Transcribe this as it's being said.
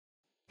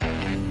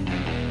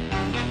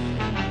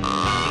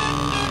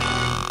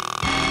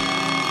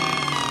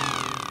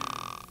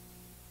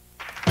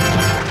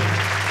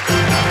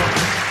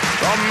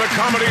the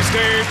comedy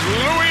stage,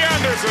 Louis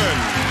Anderson.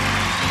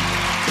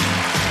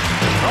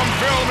 From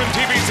film and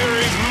TV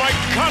series, Mike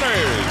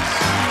Connors.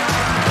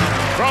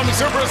 From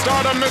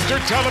superstardom, Mr.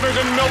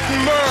 Television,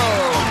 Milton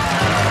Berle.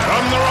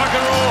 From the Rock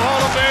and Roll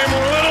Hall of Fame,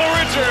 Little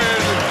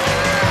Richard.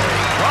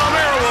 From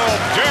Airwolf,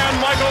 Jan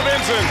Michael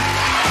Vincent.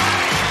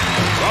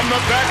 From the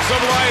Facts of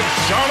Life,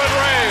 Charlotte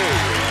Ray.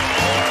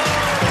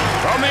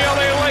 From the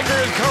LA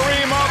Lakers,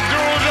 Kareem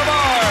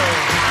Abdul-Jabbar.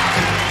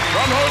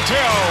 From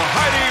Hotel,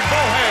 Heidi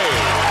Bohe.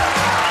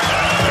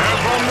 And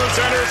from the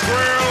center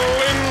square,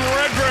 Lynn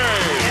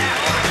Redgrave.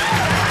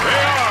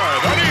 They are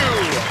the new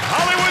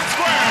Hollywood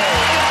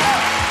Squares.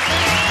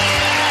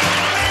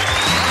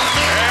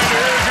 And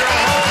here's your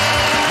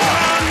host,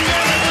 Ron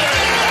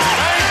Dennison.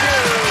 Thank you.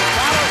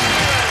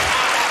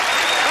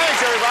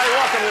 Thanks, everybody.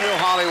 Welcome to the new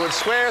Hollywood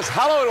Squares.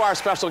 Hello to our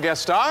special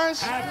guest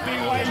stars. Happy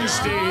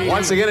Wednesday.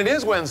 Once again, it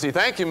is Wednesday.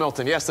 Thank you,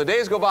 Milton. Yes, the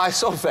days go by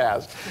so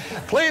fast.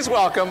 Please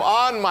welcome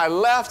on my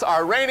left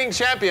our reigning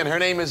champion. Her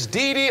name is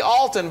Dee Dee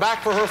Alton,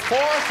 back for her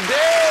 4th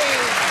day.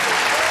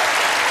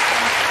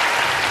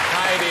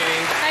 Hi, Dee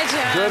Dee. Hi,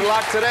 John. Good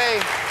luck today.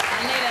 I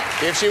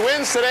need it. If she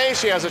wins today,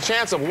 she has a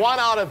chance of 1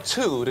 out of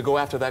 2 to go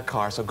after that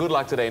car, so good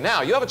luck today.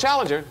 Now, you have a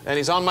challenger, and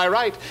he's on my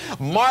right.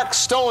 Mark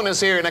Stone is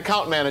here, an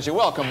account manager.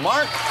 Welcome,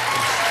 Mark.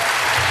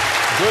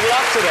 Good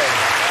luck today.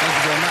 Thank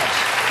you very much.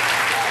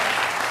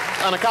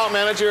 An account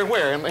manager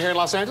where? Here in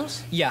Los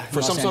Angeles? Yeah.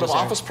 For some sort of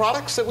office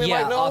products that we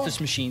might know? Office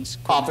machines.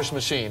 Office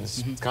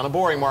machines. It's kind of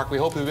boring, Mark. We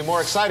hope it'll be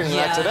more exciting than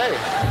that today.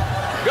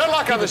 Good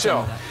luck on the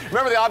show.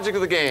 Remember, the object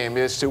of the game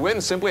is to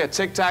win simply a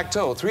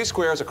tic-tac-toe. 3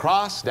 squares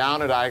across,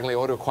 down, or diagonally,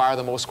 or to acquire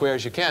the most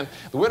squares you can.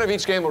 The winner of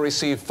each game will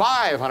receive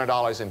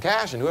 $500 in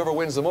cash, and whoever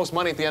wins the most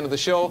money at the end of the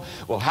show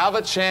will have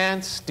a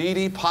chance, Dee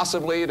Dee,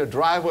 possibly, to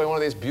drive away one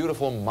of these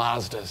beautiful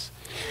Mazdas.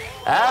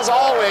 As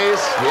always,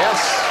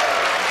 yes,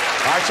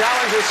 our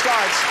challenger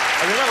starts.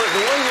 And remember, the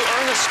way you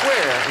earn a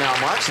square, now,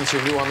 Mark, since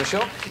you're new on the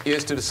show,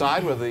 is to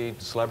decide whether the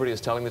celebrity is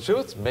telling the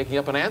truth, making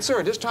up an answer,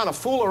 or just trying to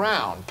fool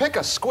around. Pick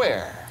a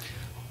square.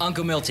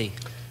 Uncle Milty.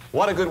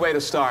 What a good way to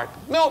start.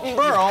 Milton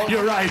Berle.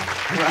 You're right.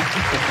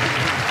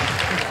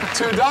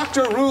 To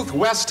Dr. Ruth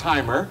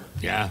Westheimer.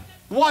 Yeah.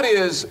 What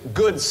is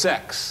good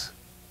sex?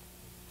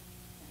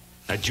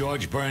 At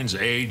George Burns'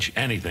 age,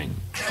 anything.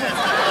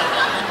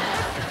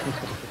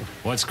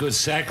 What's good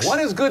sex? What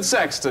is good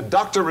sex to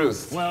Dr.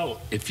 Ruth? Well,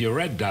 if you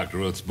read Dr.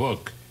 Ruth's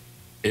book,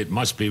 it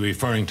must be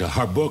referring to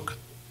her book.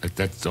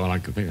 That's all I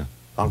can think of.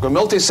 Uncle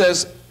Milty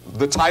says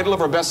the title of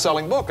her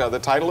best-selling book. The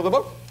title of the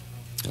book?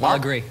 I'll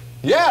agree.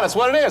 Yeah, that's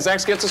what it is.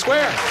 X gets a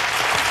square. Over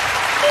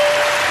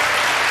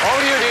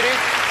to you, Dee Dee.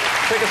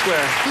 Pick a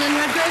square. Lynn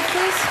Redgrave,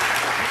 please.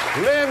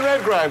 Lynn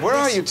Redgrave, where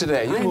are you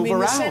today? You I'm move in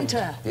around. the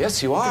center.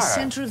 Yes, you are. The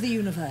center of the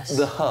universe.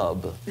 The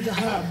hub. The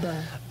hub.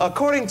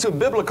 According to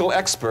biblical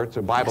experts,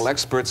 or Bible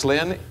experts,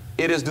 Lynn,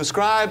 it is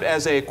described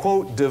as a,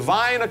 quote,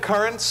 divine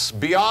occurrence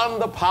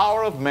beyond the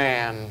power of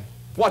man.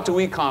 What do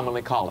we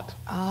commonly call it?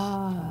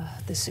 Ah,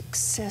 the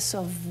success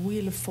of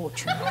Wheel of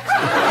Fortune.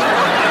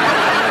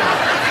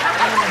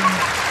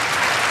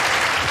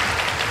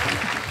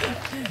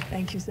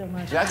 Thank you so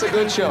much. That's a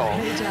good show.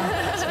 Great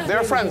job.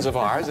 They're friends of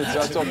ours.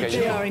 It's okay.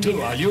 They are indeed.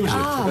 I'll use it.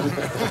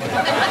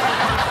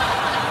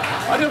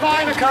 A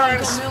divine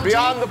occurrence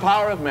beyond the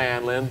power of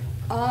man, Lynn.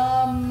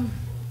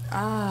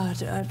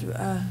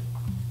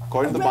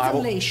 According to the Bible.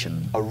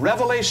 Revelation. A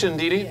revelation,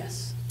 Dee Dee.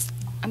 Yes.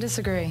 I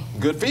disagree.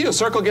 Good for you.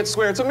 Circle gets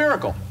square. It's a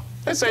miracle.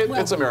 They say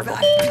it's a miracle.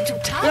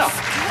 Tough. Yeah.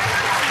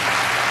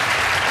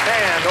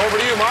 And over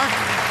to you, Mark.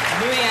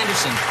 Louis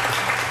Anderson.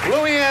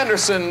 Louis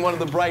Anderson, one of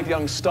the bright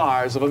young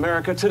stars of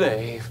America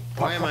today.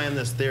 Why am I in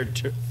this third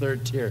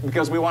tier?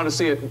 Because we want to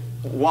see it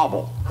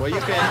wobble. Well, you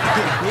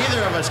can.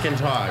 Neither of us can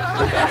talk.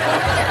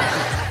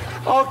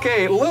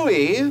 Okay,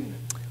 Louis,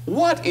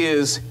 what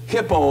is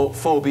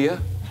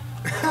hippophobia?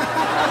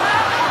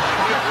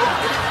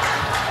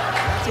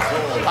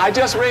 I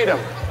just read them.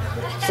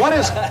 What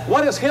is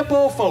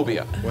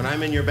hippophobia? When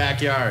I'm in your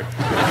backyard.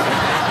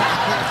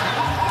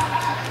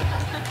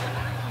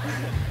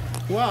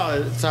 Well,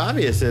 it's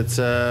obvious. It's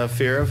a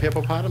fear of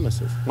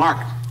hippopotamuses.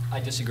 Mark. I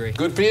disagree.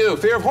 Good for you.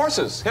 Fear of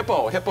horses.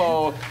 Hippo.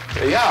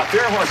 Yeah,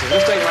 fear of horses.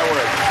 Just take my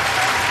word.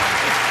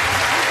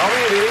 Over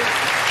to you, Dee Dee.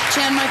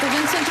 Jan Michael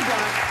Vincent to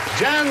block.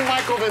 Jan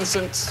Michael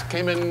Vincent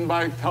came in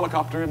by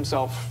helicopter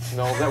himself.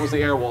 No, that was the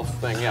Airwolf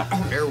thing, yeah.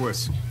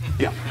 Airwolf.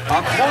 Yeah.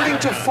 According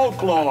to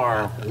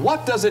folklore,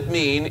 what does it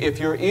mean if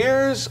your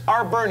ears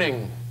are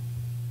burning?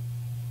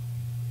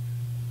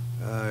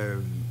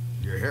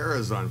 Your hair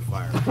is on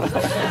fire.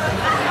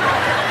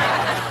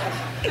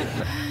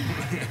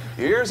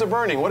 Your ears are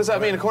burning. What does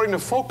that mean according to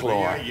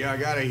folklore? Yeah, I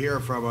got to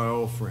hear from an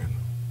old friend.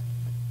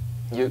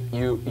 You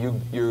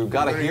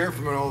got to hear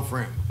from an old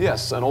friend.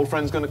 Yes, an old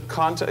friend's going to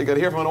contact. You got to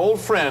hear from an old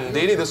friend.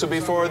 Dee Dee, this would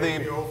be for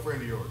the old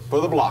friend of yours. For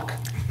the block.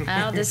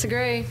 I'll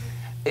disagree.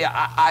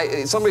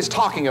 Yeah, somebody's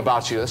talking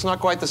about you. That's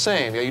not quite the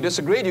same. Yeah, you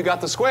disagreed. You got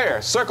the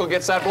square. Circle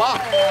gets that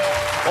block.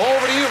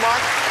 Over to you,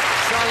 Mark.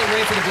 Charlotte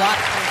Ray for the block.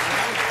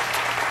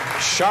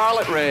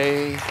 Charlotte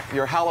Ray,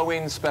 your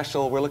Halloween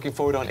special, we're looking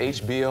forward on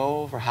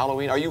HBO for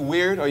Halloween. Are you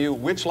weird? Are you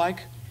witch-like?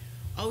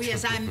 Oh,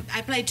 yes,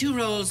 I play two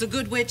roles, a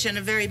good witch and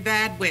a very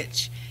bad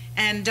witch.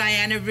 And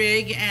Diana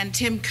Rigg and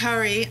Tim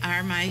Curry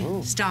are my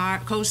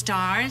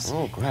co-stars.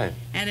 Oh, great.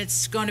 And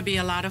it's going to be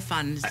a lot of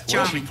fun. It's When she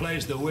charming.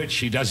 plays the witch,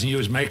 she doesn't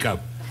use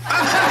makeup.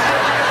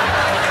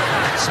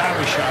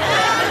 Sorry,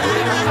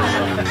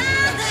 Charlotte.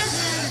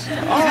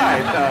 All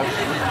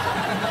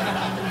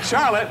right.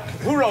 Charlotte,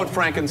 who wrote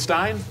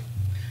Frankenstein?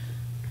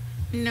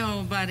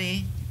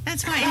 Nobody.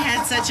 That's why you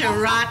had such a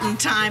rotten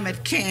time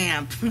at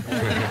camp.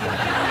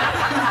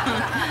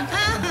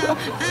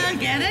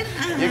 Get it?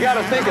 You got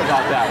to think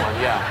about that one,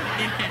 yeah.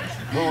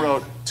 Who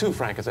wrote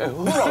Frankenstein?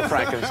 Who wrote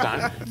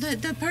Frankenstein?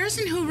 The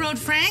person who wrote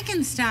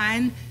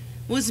Frankenstein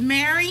was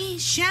Mary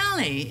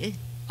Shelley.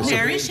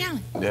 Mary Shelley.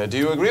 Do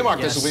you agree,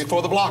 Mark? Yes. This will be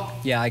for the block.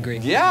 Yeah, I agree.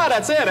 Yeah,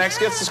 that's it. X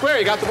gets the square.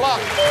 You got the block.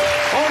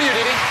 Over to you,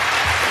 Dee Dee.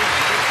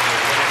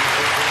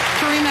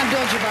 Kareem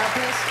Abdul-Jabbar,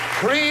 please.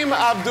 Kareem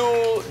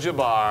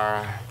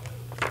Abdul-Jabbar.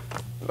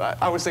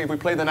 I was thinking if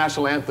we played the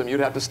national anthem, you'd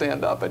have to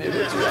stand up, and you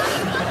did.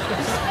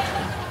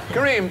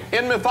 Kareem,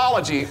 in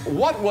mythology,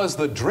 what was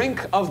the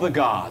drink of the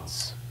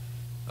gods?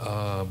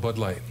 Bud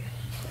Light.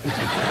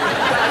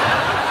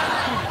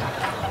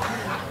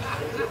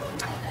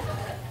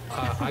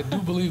 I do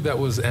believe that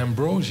was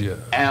ambrosia.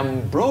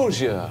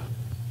 Ambrosia.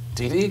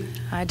 Dee Dee?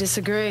 I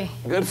disagree.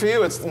 Good for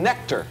you. It's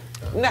nectar.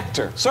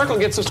 Nectar. Circle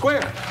gets a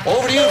square.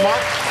 Over to you,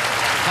 Mark.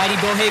 Heidi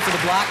Bohey for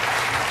the block.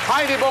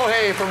 Heidi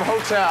Bohey from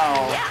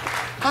Hotel.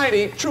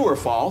 Heidi, true or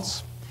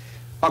false?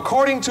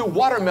 According to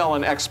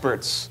watermelon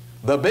experts,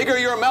 the bigger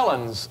your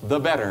melons, the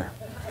better.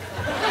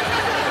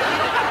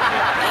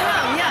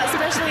 Yeah,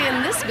 especially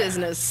in this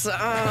business.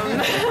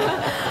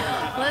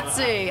 Let's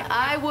see.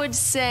 I would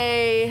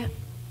say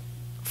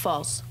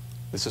false.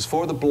 This is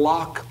for the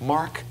block,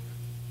 Mark.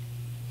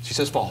 She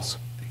says false.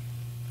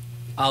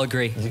 I'll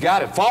agree. You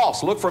got it.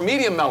 False. Look for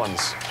medium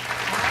melons.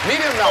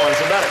 Medium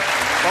melons are better.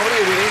 Over to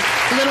you, Dee Dee.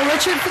 Little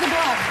Richard for the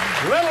block.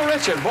 Little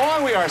Richard.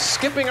 Boy, we are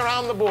skipping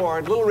around the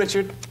board. Little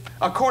Richard,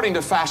 according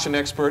to fashion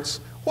experts,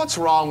 what's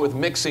wrong with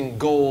mixing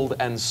gold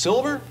and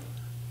silver?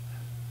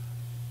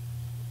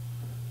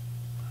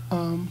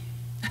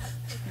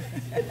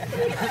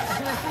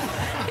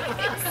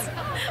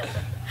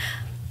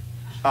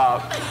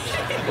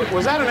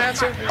 Was that an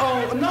answer?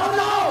 Oh,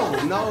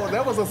 no,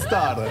 that was a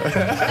starter.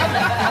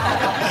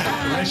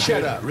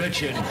 Shut up.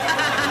 Richard.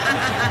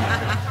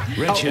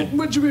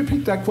 Would you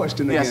repeat that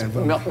question Yes,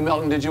 again?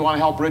 Milton, did you want to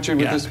help Richard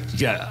with this?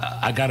 Yeah,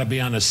 I gotta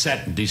be on a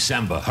set in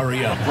December.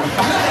 Hurry up.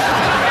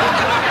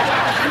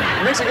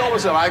 Mixing gold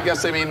with silver, I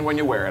guess they mean when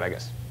you wear it, I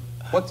guess.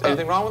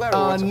 Anything wrong with that?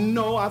 Or what's it?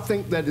 No, I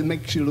think that it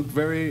makes you look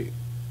very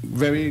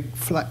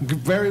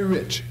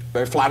rich.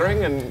 Very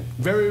flattering and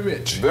Very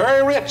rich.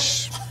 very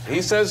rich.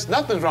 He says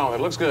nothing's wrong with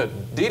it. Looks good.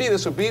 Dee Dee,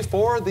 this would be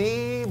for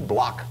the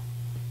block.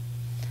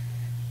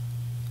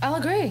 I'll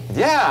agree.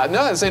 Yeah,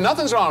 no, say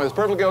nothing's wrong with it. It's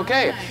perfectly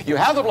okay. You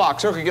have the block.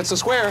 Circle gets the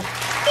square.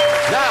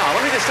 Now,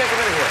 let me just take a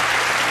minute here.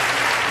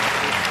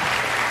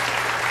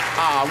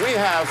 We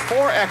have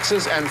 4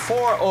 X's and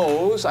 4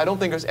 O's. I don't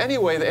think there's any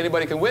way that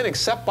anybody can win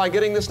except by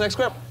getting this next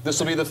square. This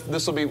will be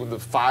the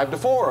 5 to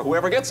 4.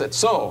 Whoever gets it.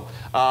 So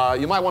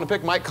you might want to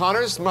pick Mike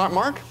Connors,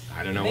 Mark.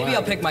 I don't know Maybe why.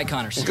 I'll pick Mike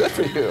Connors. Good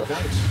for you,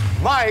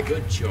 Mike.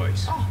 Good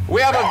choice. We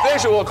have a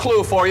visual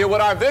clue for you.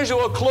 Would our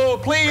visual clue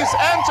please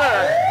enter?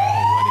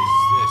 Oh, what is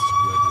this?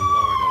 Good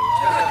Lord.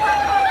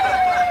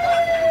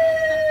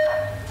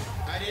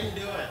 I didn't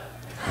do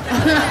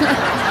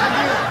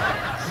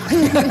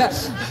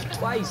it.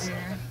 Twice.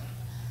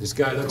 This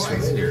guy looks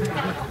familiar.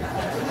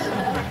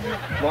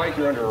 Mike,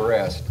 you're under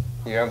arrest.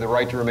 You have the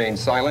right to remain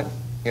silent.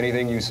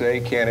 Anything you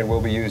say can and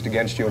will be used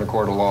against you in a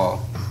court of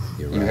law.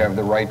 You have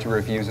the right to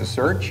refuse a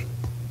search.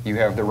 You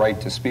have the right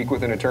to speak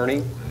with an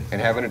attorney and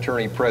have an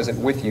attorney present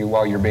with you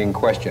while you're being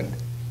questioned.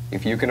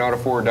 If you cannot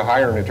afford to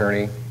hire an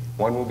attorney,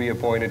 one will be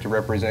appointed to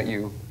represent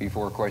you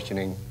before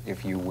questioning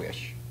if you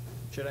wish.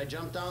 Should I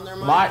jump down there,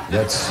 Mike?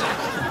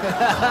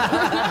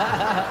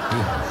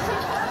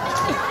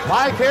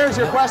 Mike, here's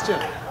your question.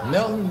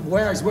 Milton,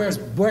 where's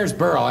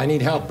Burl? I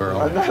need help,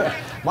 Burl.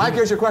 Mike,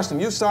 here's your question.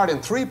 You starred in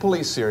 3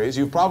 police series.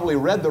 You've probably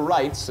read the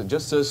rights,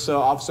 just as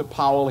Officer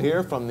Powell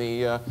here from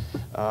the...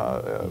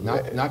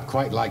 Not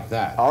quite like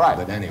that. All right.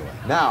 But anyway.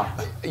 Now,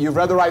 you've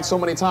read the rights so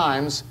many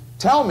times.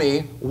 Tell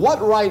me, what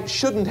right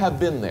shouldn't have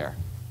been there?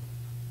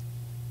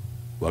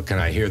 Well, can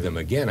I hear them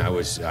again? I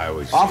was...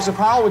 Officer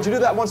Powell, would you do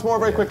that once more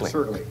very quickly?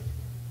 Certainly.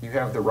 You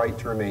have the right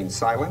to remain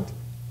silent.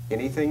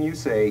 Anything you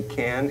say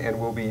can and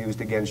will be used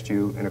against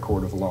you in a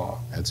court of law.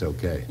 That's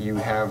okay. You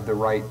have the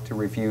right to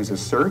refuse a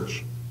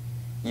search.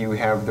 You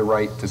have the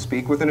right to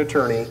speak with an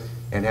attorney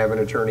and have an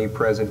attorney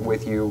present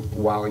with you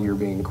while you're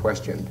being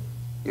questioned.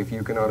 If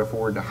you cannot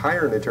afford to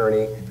hire an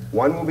attorney,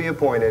 one will be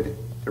appointed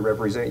to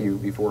represent you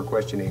before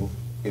questioning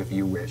if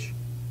you wish.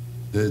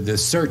 The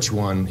search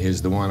one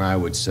is the one I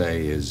would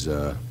say is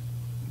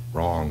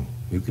wrong.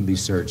 You can be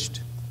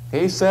searched.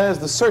 He says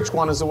the search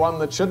one is the one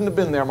that shouldn't have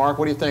been there, Mark.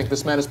 What do you think?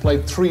 This man has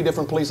played 3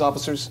 different police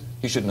officers.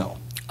 He should know.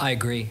 I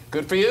agree.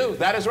 Good for you.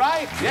 That is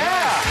right.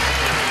 Yeah.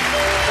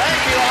 Thank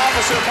you,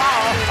 Officer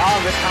Powell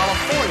of the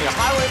California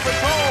Highway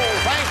Patrol.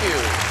 Thank you.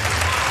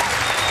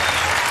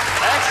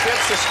 X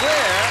gets the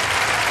square,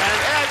 and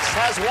X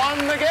has won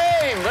the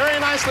game. Very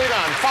nicely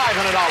done.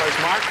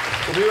 $500, Mark.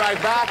 We'll be right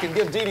back and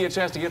give Dee Dee a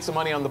chance to get some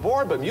money on the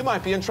board, but you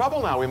might be in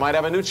trouble now. We might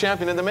have a new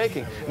champion in the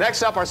making.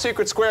 Next up, our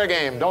secret square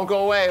game. Don't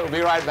go away. We'll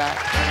be right back.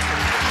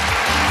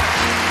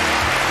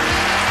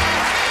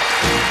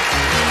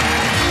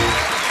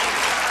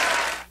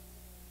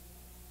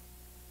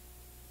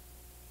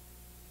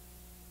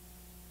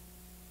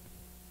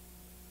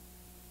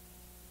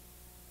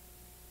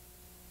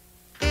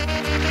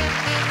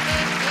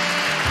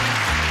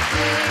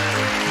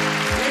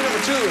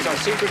 Our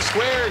secret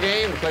square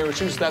game. The player who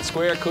chooses that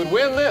square could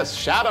win this.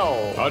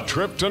 Shadow. A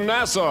trip to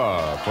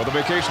Nassau. For the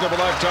vacation of a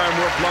lifetime,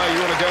 we'll fly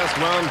you on a gas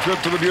round trip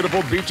to the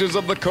beautiful beaches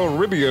of the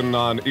Caribbean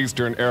on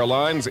Eastern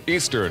Airlines.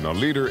 Eastern, a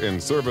leader in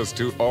service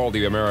to all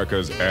the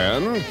Americas.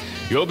 And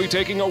you'll be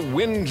taking a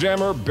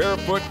Windjammer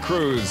barefoot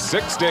cruise.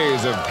 6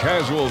 days of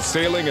casual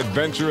sailing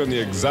adventure in the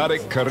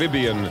exotic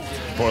Caribbean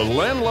for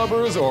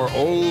landlubbers or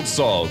old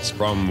salts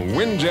from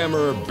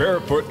Windjammer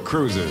Barefoot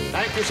Cruises.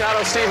 Thank you,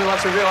 Shadow. Stephen,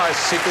 let's reveal our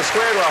secret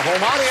square to our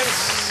home audience.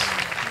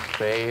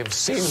 They've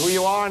seen who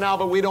you are now,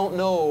 but we don't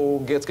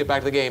know. Let's get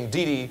back to the game.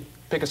 Dee Dee,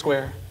 pick a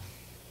square.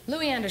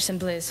 Louis Anderson,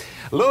 please.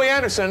 Louis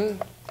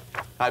Anderson.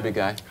 Hi, big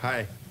guy.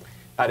 Hi.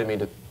 I didn't mean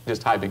to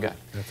just hi, big guy.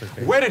 That's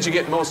okay. Where did you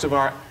get most of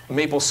our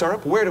maple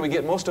syrup? Where do we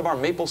get most of our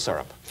maple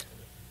syrup?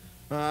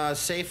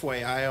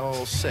 Safeway,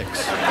 aisle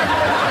 6.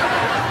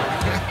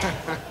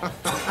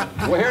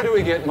 Where do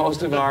we get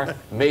most of our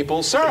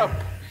maple syrup?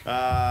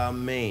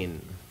 Maine.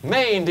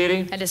 Maine, Dee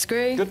Dee. I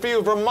disagree. Good for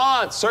you.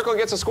 Vermont. Circle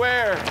gets a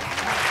square.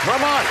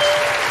 Vermont.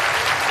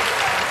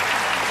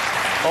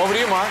 Over to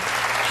you, Mark.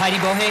 Heidi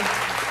Bohe.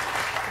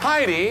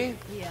 Heidi.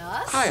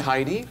 Yes? Hi,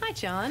 Heidi. Hi,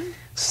 John.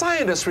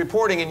 Scientists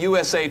reporting in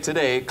USA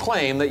Today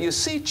claim that you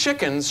see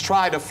chickens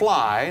try to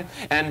fly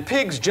and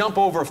pigs jump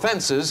over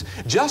fences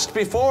just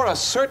before a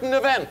certain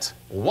event.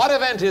 What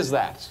event is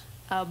that?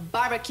 A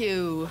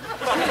barbecue.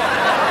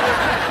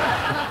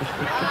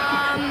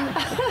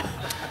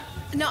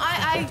 No,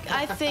 I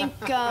think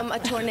a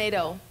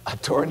tornado. A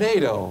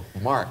tornado.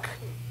 Mark.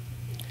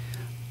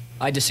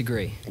 I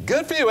disagree.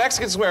 Good for you. X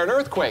gets square. An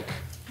earthquake.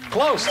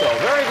 Close, though.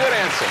 Very good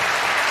answer.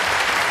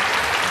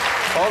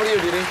 Over to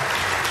you, Dee Dee.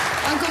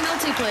 Uncle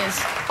Milty,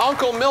 please.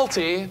 Uncle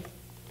Milty.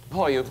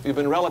 Boy, you've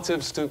been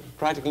relatives to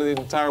practically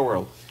the entire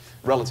world.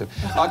 Relative.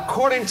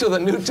 According to the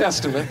New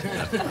Testament,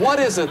 what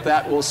is it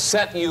that will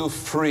set you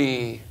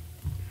free?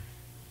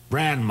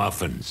 Bran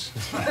muffins.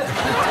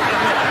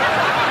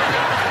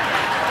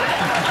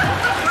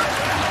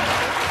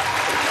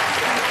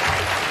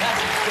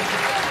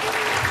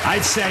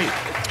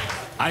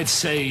 I'd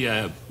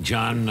say,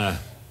 John,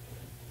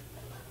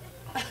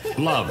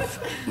 love.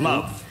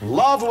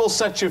 Love will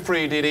set you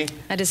free, Dee Dee.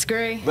 I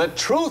disagree. The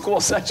truth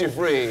will set you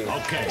free.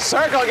 Okay.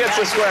 Circle gets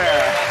a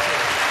square.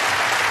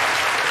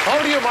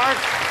 Over to you, Mark.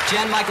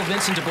 Jan Michael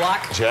Vincent de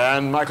Block.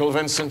 Jan Michael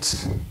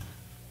Vincent.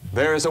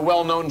 There is a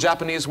well-known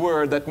Japanese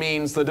word that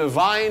means the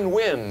divine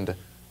wind.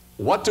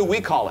 What do we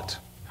call it?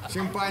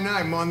 Shinpai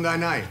nai, mondai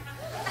nai.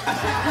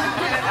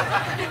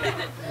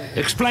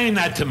 Explain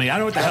that to me. I don't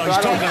know what the hell he's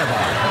talking about.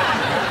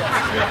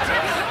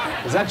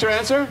 Is that your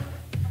answer?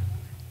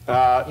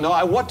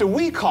 No, what do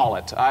we call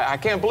it? I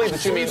can't believe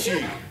that you mean...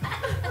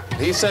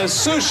 He says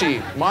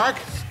sushi. Mark?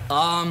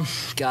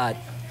 God,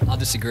 I'll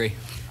disagree.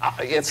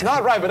 It's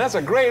not right, but that's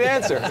a great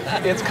answer.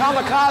 It's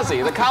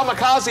kamikaze, the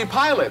kamikaze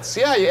pilots.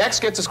 Yeah, X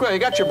gets a square. You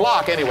got your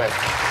block anyway.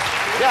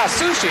 Yeah,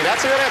 sushi,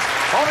 that's a good answer.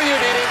 Over to you,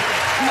 Dee Dee.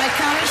 Mike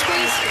Connors,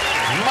 please.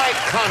 Mike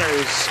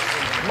Connors.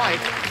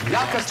 Mike,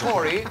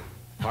 yakitori.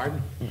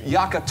 Pardon?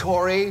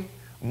 Yakitori,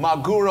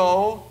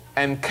 maguro,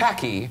 and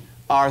kaki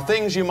are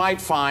things you might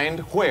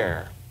find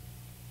where?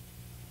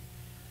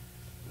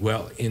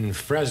 Well, in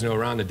Fresno,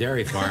 around the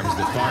dairy farms,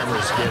 the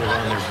farmers get it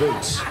on their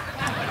boots.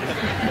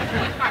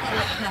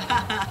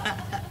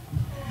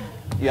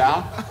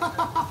 Yeah?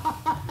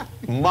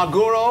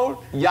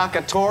 Maguro,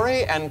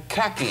 yakitori, and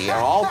kaki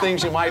are all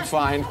things you might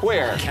find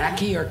where?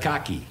 Khaki or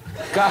kaki?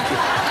 Kaki.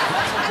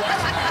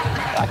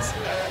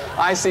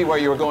 I see where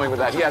you were going with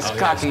that. Yes,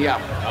 kaki, yeah.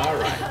 All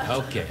right,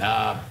 okay.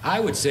 I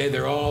would say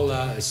they're all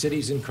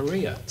cities in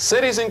Korea.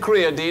 Cities in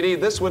Korea, Dee Dee.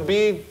 This would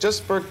be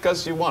just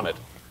because you won it.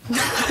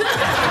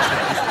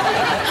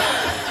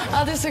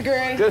 I'll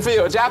disagree. Good for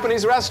you. A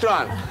Japanese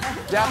restaurant.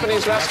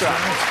 Japanese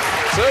restaurant.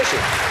 Sushi.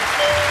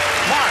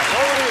 Mark,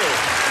 over to you.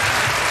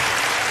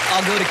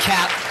 I'll go to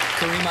Cap.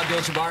 Kareem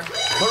Abdul-Jabbar.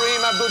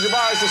 Kareem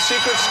Abdul-Jabbar is the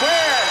secret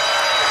square.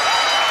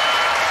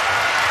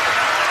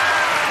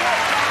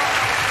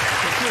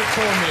 You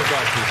told me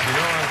about this, you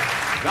know.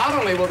 Not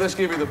only will this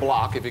give you the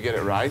block if you get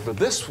it right, but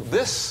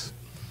this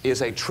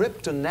is a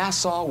trip to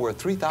Nassau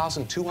worth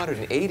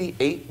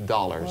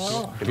 $3,288.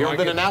 Oh. Have you ever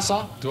been to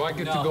Nassau? Do I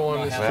get to go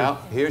on this trip?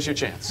 Well, here's your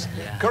chance.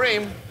 Yeah.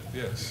 Kareem,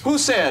 Yes. who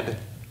said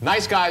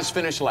nice guys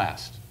finish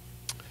last?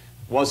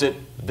 Was it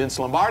Vince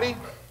Lombardi,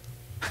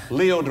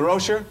 Leo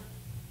DeRocher,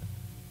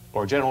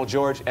 or General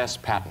George S.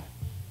 Patton?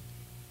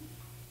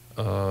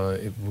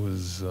 It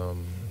was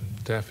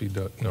Daffy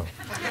Duck. No.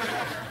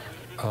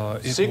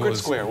 Secret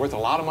Square, worth a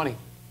lot of money.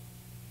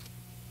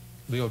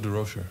 Leo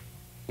DeRocher.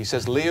 He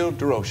says Leo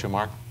DeRocher,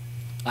 Mark.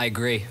 I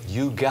agree.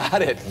 You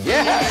got it.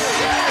 Yes!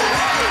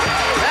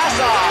 That's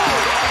all.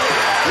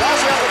 You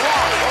also have the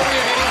block. Over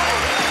you, Dee Dee.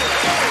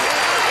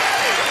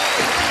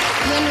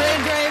 Lynn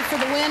Redgrave for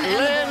the win and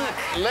the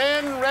block.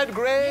 Lynn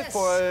Redgrave Yes.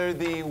 for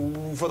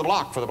the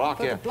block,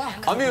 yeah. the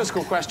block. A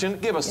musical question.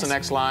 Give us the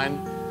next line.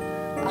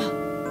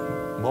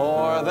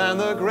 More than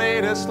the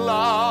greatest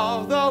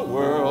love the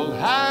world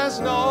has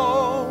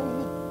known.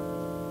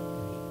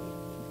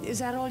 Is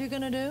that all you're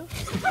going to do?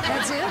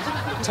 That's it?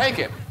 Take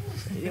it.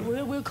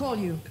 We'll call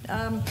you.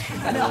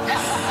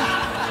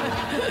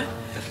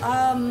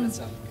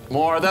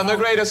 More than the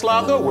greatest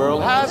love the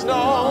world has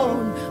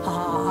known.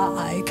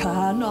 I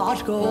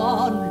cannot go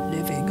on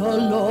living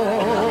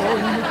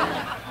alone.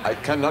 I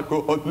cannot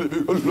go on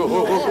living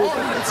alone.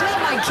 It's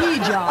not my key,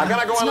 John. I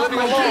cannot go on living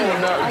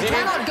alone. I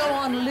cannot go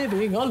on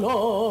living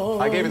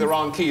alone. I gave you the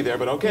wrong key there,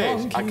 but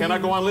okay. I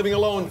cannot go on living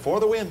alone for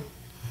the win.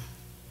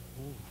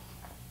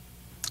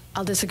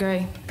 I'll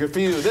disagree. Good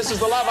for you. This is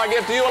the love I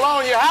give to you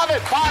alone. You have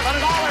it. $500.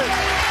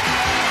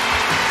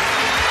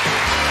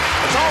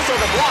 It's also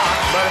the block,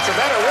 but it's a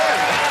better win.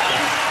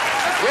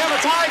 We have a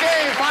tie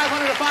game,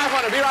 500 to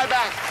 500. Be right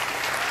back.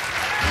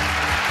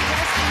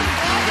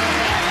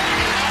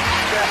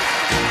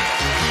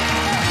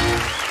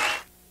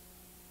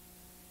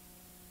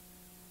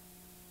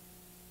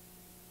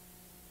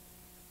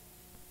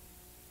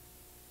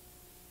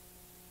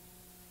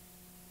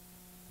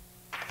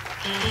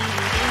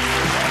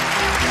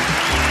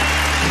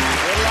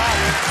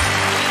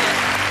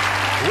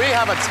 We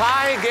have a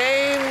tie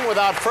game.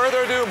 Without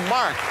further ado,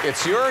 Mark,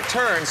 it's your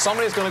turn.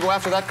 Somebody's going to go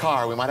after that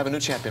car. We might have a new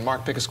champion.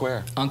 Mark, pick a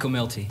square. Uncle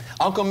Milty.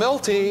 Uncle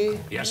Milty.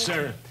 Yes,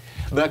 sir.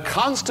 The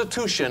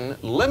Constitution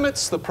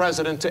limits the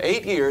president to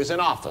 8 years in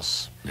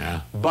office.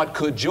 Yeah. But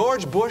could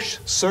George Bush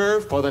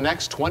serve for the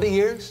next 20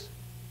 years?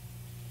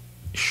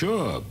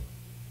 Sure,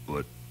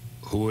 but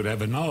who would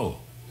ever know?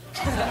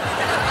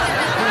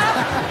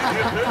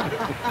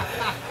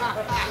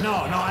 No,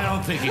 I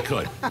don't think he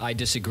could. I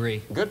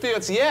disagree. Good for you.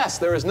 It's yes.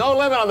 There is no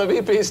limit on the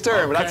VP's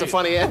term, but that's a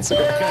funny answer.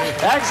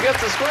 X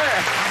gets the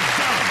square.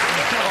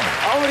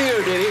 Over to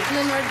you, Dee Dee.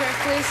 Lynn Redgrave,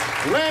 please.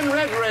 Lynn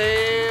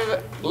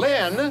Redgrave.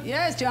 Lynn.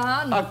 Yes,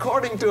 John.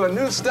 According to a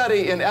new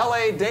study in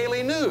LA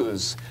Daily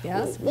News,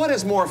 Yes? what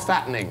is more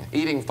fattening,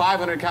 eating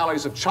 500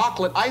 calories of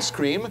chocolate ice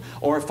cream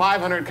or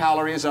 500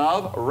 calories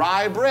of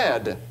rye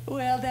bread?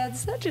 Well,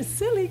 that's such a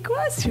silly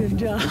question,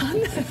 John.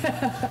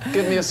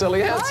 Give me a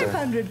silly answer.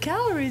 500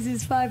 calories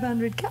is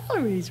 500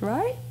 calories,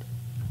 right?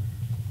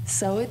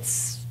 So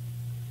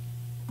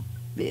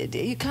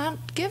you can't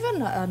give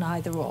an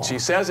either or. She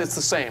says it's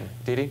the same.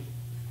 Dee Dee?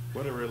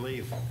 What a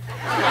relief.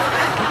 I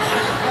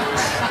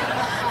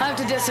have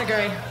to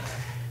disagree.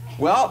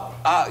 Well,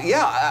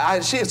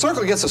 she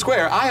circle gets the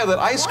square. I have that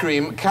ice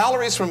cream,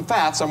 calories from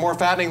fats are more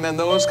fattening than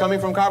those coming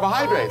from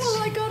carbohydrates. Oh,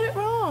 well, I got it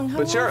wrong. How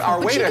But you're awful.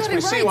 our weight she got expert. it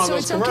We see right, you on so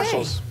those it's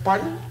commercials. Okay.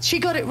 Pardon? She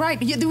got it right.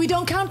 We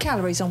don't count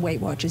calories on Weight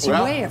Watchers. You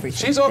weigh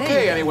everything. She's There okay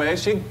you go. anyway.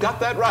 She got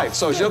that right.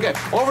 So she's okay.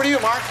 Over to you,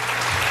 Mark.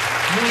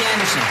 Louis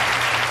Anderson.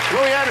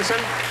 Louis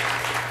Anderson.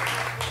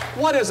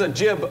 What is a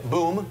jib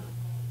boom?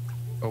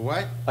 A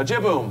what? A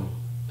jib boom.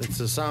 It's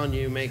the sound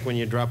you make when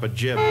you drop a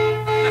jib. Is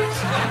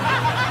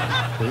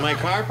my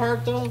car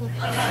parked though?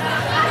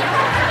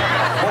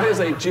 What is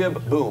a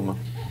jib boom?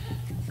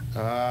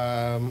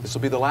 This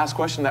will be the last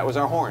question. That was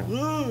our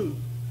horn.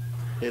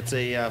 It's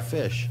a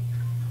fish.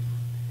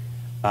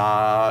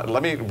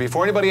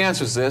 Before anybody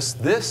answers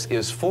this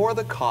is for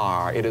the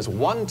car. It is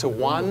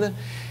 1-1.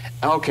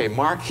 Okay,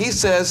 Mark, he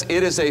says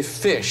it is a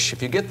fish.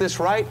 If you get this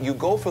right, you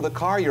go for the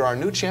car. You're our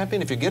new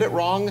champion. If you get it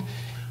wrong,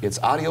 it's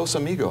adios,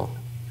 amigo.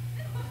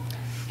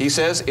 He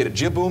says a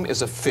jib boom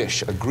is a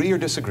fish. Agree or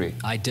disagree?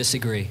 I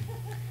disagree.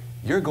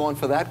 You're going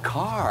for that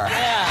car.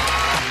 Yeah.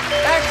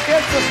 X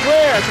gets the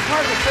square. It's a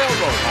part of the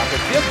sailboat, Mark. A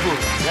jib boom.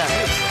 Yeah,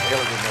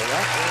 Taylor didn't know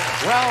that.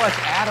 Well, let's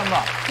add them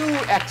up. 2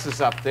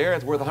 X's up there.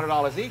 It's worth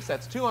 $100 each.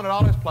 That's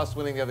 $200 plus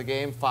winning the other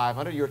game,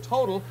 $500. Your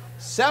total,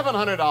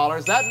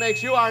 $700. That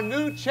makes you our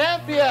new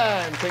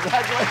champion.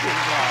 Congratulations,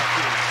 Mark.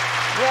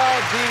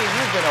 Well, Dee Dee,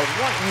 you've been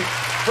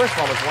first of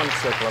all, there's one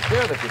circle up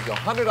there that gives you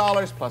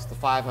 $100 plus the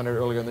 $500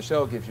 earlier in the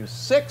show gives you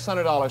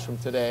 $600 from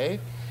today.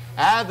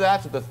 Add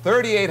that to the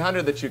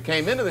 $3,800 that you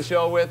came into the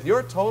show with.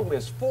 Your total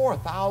is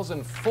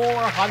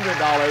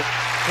 $4,400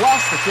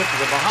 plus the trip to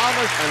the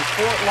Bahamas and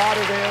Fort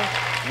Lauderdale.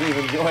 We've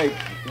enjoyed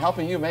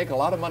helping you make a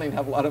lot of money and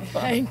have a lot of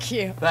fun. Thank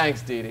you.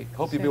 Thanks, Dee Dee.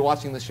 Hope you'll be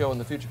watching the show in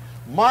the future.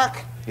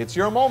 Mark, it's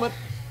your moment.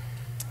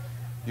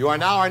 You are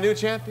now our new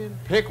champion.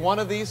 Pick one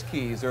of these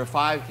keys. There are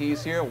 5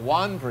 keys here,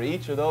 1 for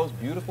each of those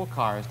beautiful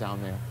cars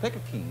down there. Pick a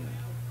key.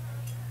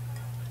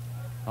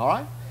 All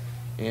right?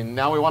 And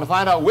now we want to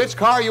find out which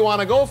car you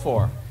want to go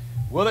for.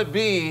 Will it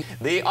be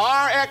the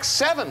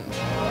RX-7,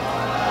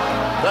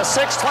 the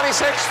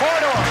 626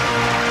 4-door,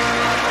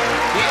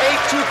 the 8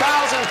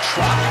 2000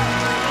 truck,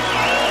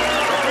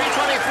 the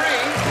 323,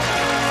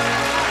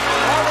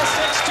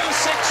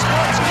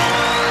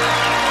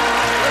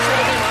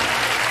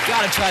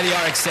 I'll try the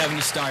RX-7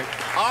 to start.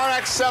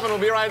 RX-7 will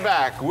be right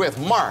back with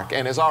Mark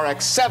and his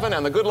RX-7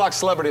 and the good luck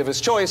celebrity of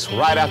his choice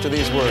right after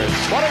these words.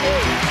 What a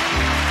move!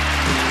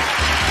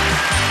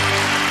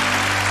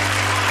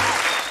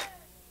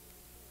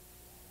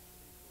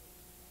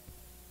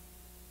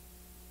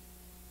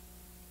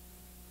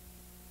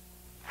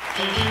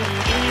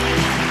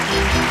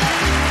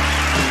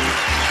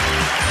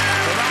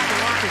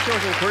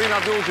 Kareem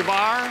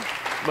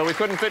Abdul-Jabbar, but we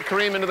couldn't fit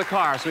Kareem into the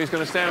car, so he's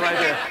going to stand right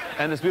there.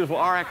 And this beautiful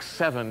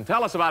RX-7.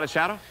 Tell us about it,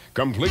 Shadow.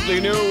 Completely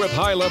new with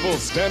high-level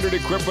standard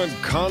equipment,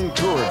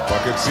 contoured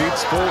bucket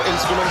seats, full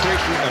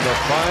instrumentation, and a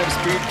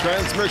 5-speed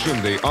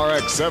transmission. The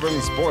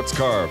RX-7 sports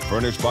car,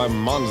 furnished by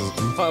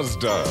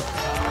Mazda.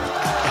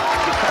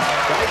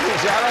 Thank you,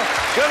 Shadow.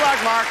 Good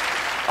luck, Mark.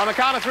 On the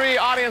count of 3,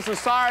 audience and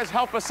stars,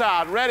 help us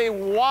out. Ready?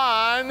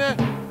 1,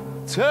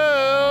 2,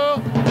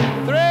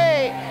 3.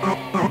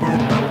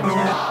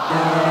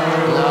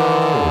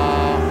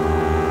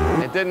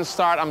 It didn't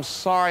start. I'm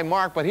sorry,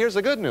 Mark, but here's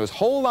the good news.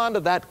 Hold on to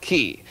that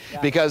key,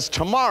 because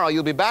tomorrow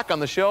you'll be back on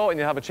the show and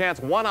you'll have a chance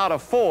 1 out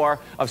of 4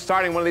 of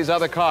starting one of these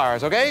other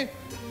cars, okay?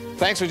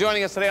 Thanks for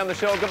joining us today on the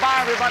show.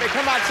 Goodbye, everybody.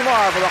 Come back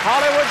tomorrow for the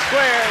Hollywood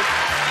Squares.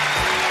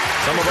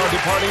 Some of our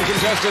departing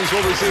contestants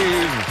will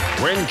receive,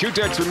 when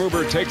Q-Tex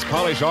Remover takes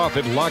polish off,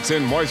 it locks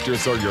in moisture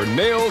so your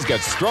nails get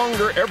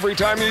stronger every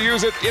time you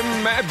use it.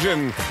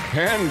 Imagine.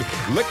 And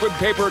liquid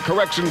paper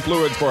correction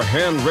fluids for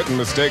handwritten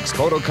mistakes,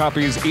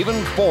 photocopies,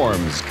 even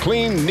forms.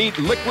 Clean, neat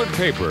liquid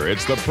paper.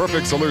 It's the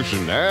perfect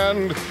solution.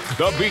 And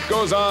the beat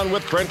goes on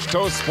with French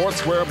Toast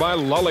Sportswear by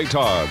Lolly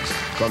Togs.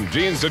 From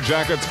jeans to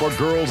jackets for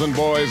girls and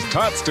boys,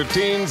 tots to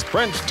teens,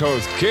 French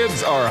Toast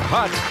kids are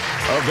hot.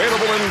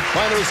 Available in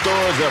finer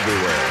stores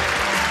everywhere.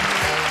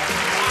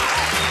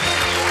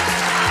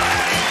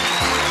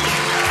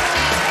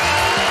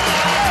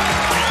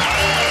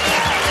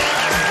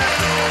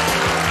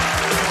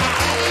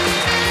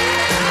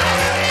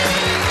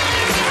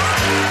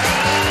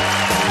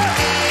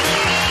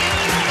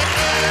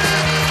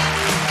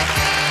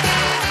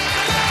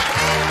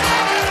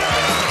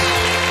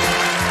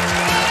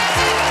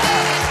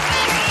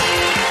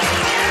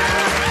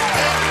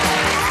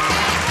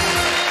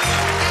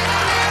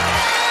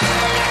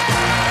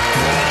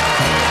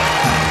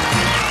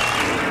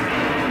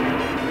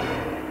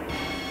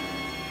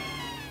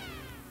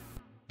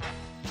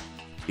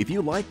 If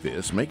you like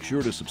this, make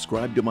sure to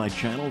subscribe to my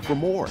channel for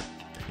more.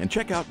 And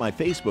check out my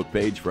Facebook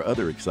page for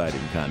other exciting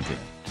content.